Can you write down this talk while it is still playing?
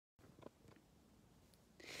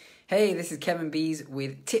Hey, this is Kevin Bees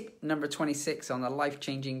with tip number 26 on the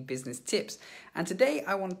life-changing business tips. And today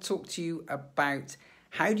I want to talk to you about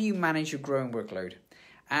how do you manage your growing workload.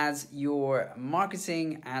 As your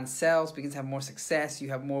marketing and sales begin to have more success,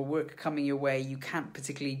 you have more work coming your way, you can't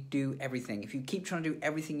particularly do everything. If you keep trying to do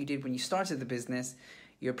everything you did when you started the business,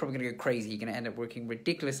 you're probably going to go crazy. You're going to end up working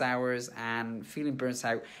ridiculous hours and feeling burnt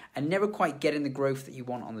out and never quite getting the growth that you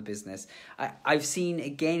want on the business. I've seen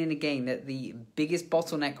again and again that the biggest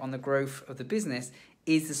bottleneck on the growth of the business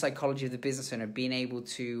is the psychology of the business owner, being able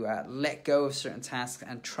to let go of certain tasks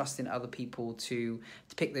and trust in other people to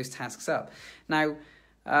pick those tasks up. Now,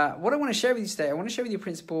 what I want to share with you today, I want to share with you a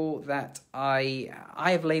principle that I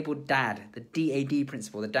have labeled DAD, the DAD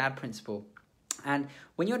principle, the DAD principle. And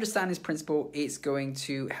when you understand this principle, it's going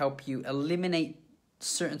to help you eliminate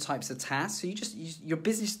certain types of tasks. So your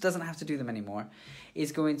business doesn't have to do them anymore.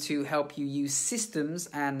 It's going to help you use systems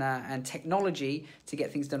and technology to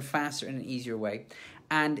get things done faster in an easier way.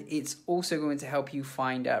 And it's also going to help you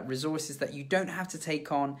find resources that you don't have to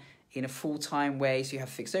take on in a full-time way, so you have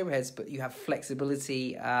fixed overheads, but you have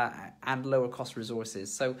flexibility and lower cost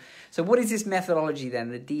resources. So what is this methodology then,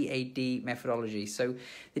 the DAD methodology? So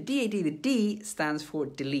the DAD, the D stands for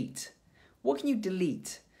delete. What can you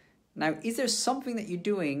delete? Now, is there something that you're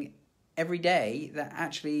doing every day that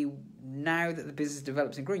actually, now that the business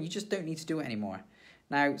develops and growing, you just don't need to do it anymore?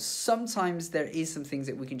 Now, sometimes there is some things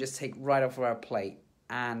that we can just take right off of our plate,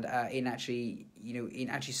 and in actually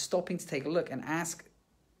stopping to take a look and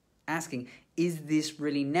asking, is this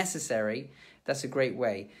really necessary? That's a great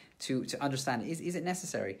way to understand, is it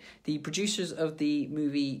necessary? The producers of the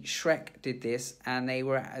movie Shrek did this, and they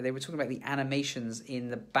were talking about the animations in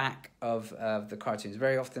the back of the cartoons.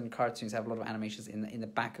 Very often cartoons have a lot of animations in the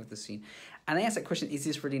back of the scene. And they asked that question, is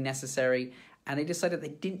this really necessary? And they decided they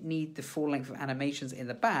didn't need the full length of animations in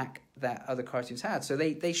the back that other cartoons had. So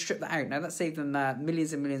they stripped that out. Now that saved them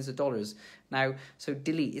millions and millions of dollars. Now, so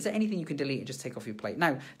delete. Is there anything you can delete and just take off your plate?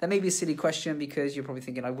 Now, that may be a silly question because you're probably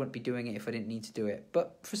thinking I wouldn't be doing it if I didn't need to do it.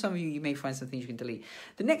 But for some of you, you may find some things you can delete.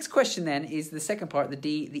 The next question then is the second part, the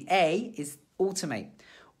D. The A is automate.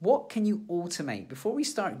 What can you automate? Before we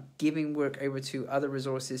start giving work over to other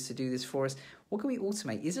resources to do this for us, what can we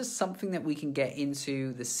automate? Is there something that we can get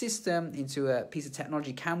into the system, into a piece of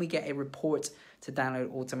technology? Can we get a report to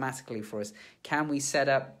download automatically for us? Can we set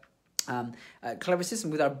up a clever system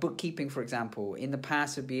with our bookkeeping, for example? In the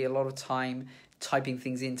past, it would be a lot of time typing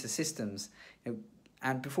things into systems.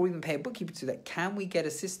 And before we even pay a bookkeeper to do that, can we get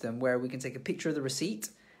a system where we can take a picture of the receipt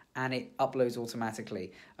and it uploads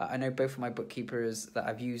automatically? I know both of my bookkeepers that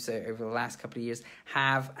I've used over the last couple of years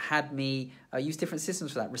have had me use different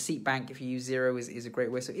systems for that. Receipt Bank, if you use Xero, is a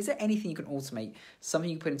great way. So is there anything you can automate? Something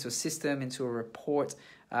you can put into a system, into a report,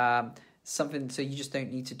 something so you just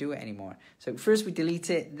don't need to do it anymore. So first we delete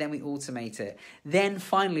it, then we automate it. Then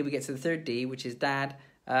finally we get to the third D, which is DAD.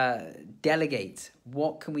 Delegate.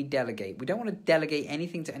 What can we delegate? We don't want to delegate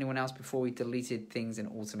anything to anyone else before we deleted things and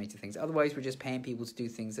automated things. Otherwise, we're just paying people to do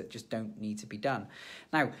things that just don't need to be done.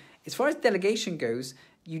 Now, as far as delegation goes,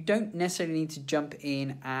 you don't necessarily need to jump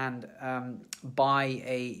in and buy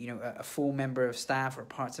a full member of staff or a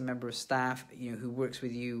part-time member of staff who works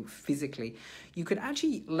with you physically. You can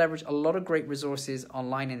actually leverage a lot of great resources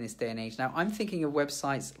online in this day and age. Now, I'm thinking of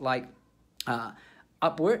websites like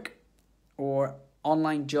Upwork or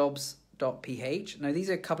onlinejobs.ph. Now,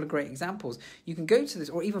 these are a couple of great examples. You can go to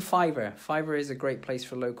this, or even Fiverr. Fiverr is a great place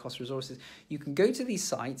for low-cost resources. You can go to these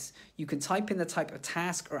sites, you can type in the type of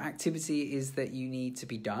task or activity it is that you need to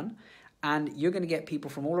be done, and you're going to get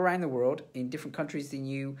people from all around the world in different countries than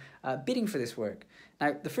you bidding for this work.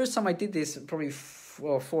 Now, the first time I did this, probably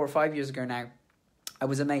 4 or 5 years ago now, I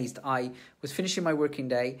was amazed. I was finishing my working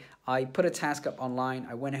day. I put a task up online.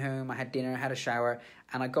 I went home, I had dinner, I had a shower,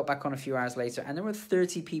 and I got back on a few hours later, and there were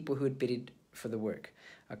 30 people who had bidded for the work.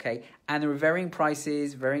 Okay, and there were varying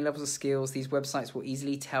prices, varying levels of skills. These websites will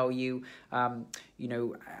easily tell you, how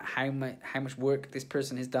much work this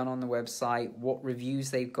person has done on the website, what reviews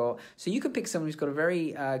they've got. So you can pick someone who's got a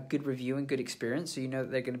very good review and good experience, so you know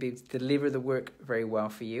that they're going to be able to deliver the work very well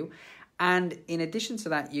for you. And in addition to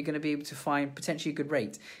that, you're going to be able to find potentially a good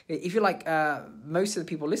rate. If you're like most of the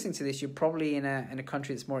people listening to this, you're probably in a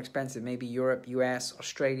country that's more expensive, maybe Europe, US,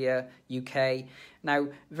 Australia, UK. Now,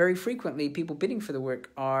 very frequently, people bidding for the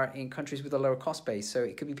work are in countries with a lower cost base. So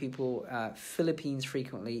it could be people, Philippines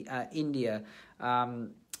frequently, India,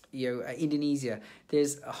 Indonesia.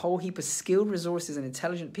 There's a whole heap of skilled resources and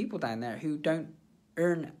intelligent people down there who don't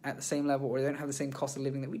earn at the same level or they don't have the same cost of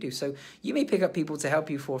living that we do. So you may pick up people to help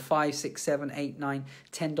you for $5, $6, $7, $8, $9,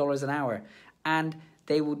 $10 an hour. And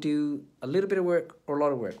they will do a little bit of work or a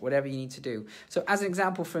lot of work, whatever you need to do. So as an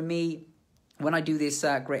example for me, when I do this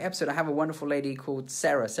great episode, I have a wonderful lady called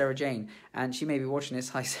Sarah Jane, and she may be watching this.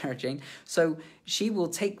 Hi, Sarah Jane. So she will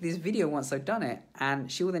take this video once I've done it,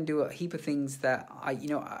 and she will then do a heap of things that I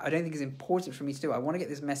don't think is important for me to do. I want to get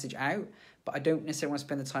this message out, but I don't necessarily want to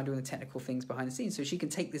spend the time doing the technical things behind the scenes. So she can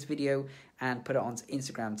take this video and put it onto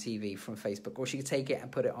Instagram TV from Facebook, or she could take it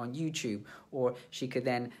and put it on YouTube, or she could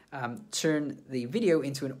then turn the video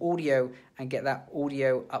into an audio and get that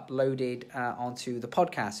audio uploaded onto the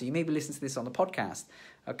podcast. So you may be listening to this on the podcast.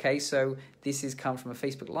 Okay, so this has come from a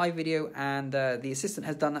Facebook Live video, and the assistant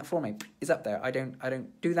has done that for me. It's up there. I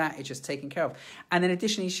don't do that. It's just taken care of. And then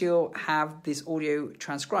additionally, she'll have this audio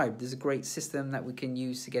transcribed. There's a great system that we can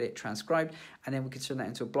use to get it transcribed, and then we can turn that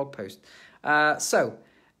into a blog post. So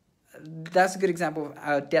that's a good example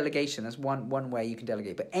of delegation. That's one way you can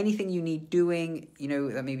delegate. But anything you need doing,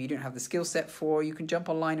 that maybe you don't have the skill set for, you can jump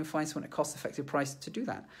online and find someone at a cost-effective price to do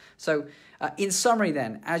that. So in summary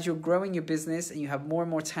then, as you're growing your business and you have more and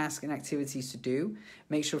more tasks and activities to do,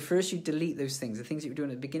 make sure first you delete those things. The things that you were doing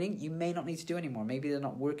at the beginning, you may not need to do anymore. Maybe they're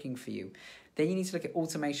not working for you. Then you need to look at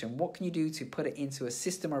automation. What can you do to put it into a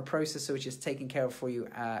system or a process which is taken care of for you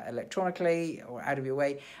electronically or out of your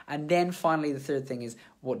way? And then finally, the third thing is,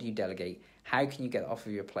 what do you delegate? How can you get it off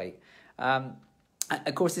of your plate?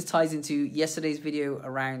 Of course, this ties into yesterday's video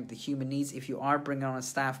around the human needs. If you are bringing on a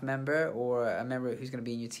staff member or a member who's going to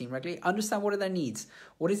be in your team regularly, understand what are their needs.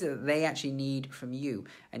 What is it that they actually need from you?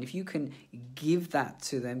 And if you can give that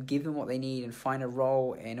to them, give them what they need and find a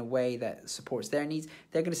role in a way that supports their needs,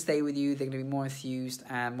 they're going to stay with you. They're going to be more enthused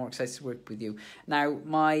and more excited to work with you. Now,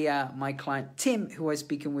 my client, Tim, who I was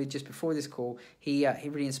speaking with just before this call, he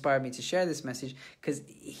really inspired me to share this message because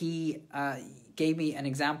he gave me an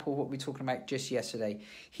example of what we were talking about just yesterday.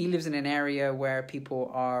 He lives in an area where people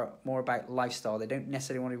are more about lifestyle. They don't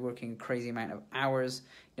necessarily want to be working a crazy amount of hours.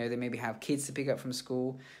 They maybe have kids to pick up from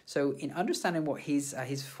school. So in understanding what his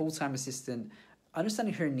full-time assistant,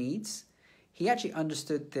 understanding her needs, he actually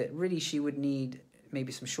understood that really she would need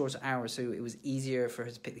maybe some shorter hours, so it was easier for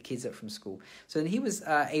her to pick the kids up from school. So then he was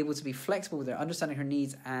able to be flexible with her, understanding her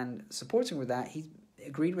needs and supporting her with that. He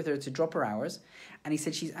agreed with her to drop her hours, and he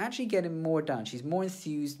said she's actually getting more done. She's more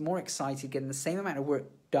enthused, more excited, getting the same amount of work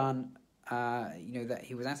done that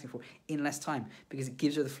he was asking for in less time, because it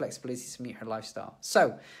gives her the flexibility to meet her lifestyle.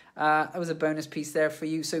 So that was a bonus piece there for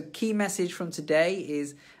you. So key message from today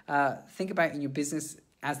is think about in your business,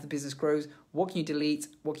 as the business grows, what can you delete,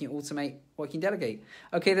 what can you automate, what can you delegate?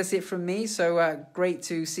 Okay, that's it from me. So great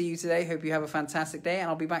to see you today. Hope you have a fantastic day, and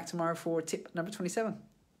I'll be back tomorrow for tip number 27.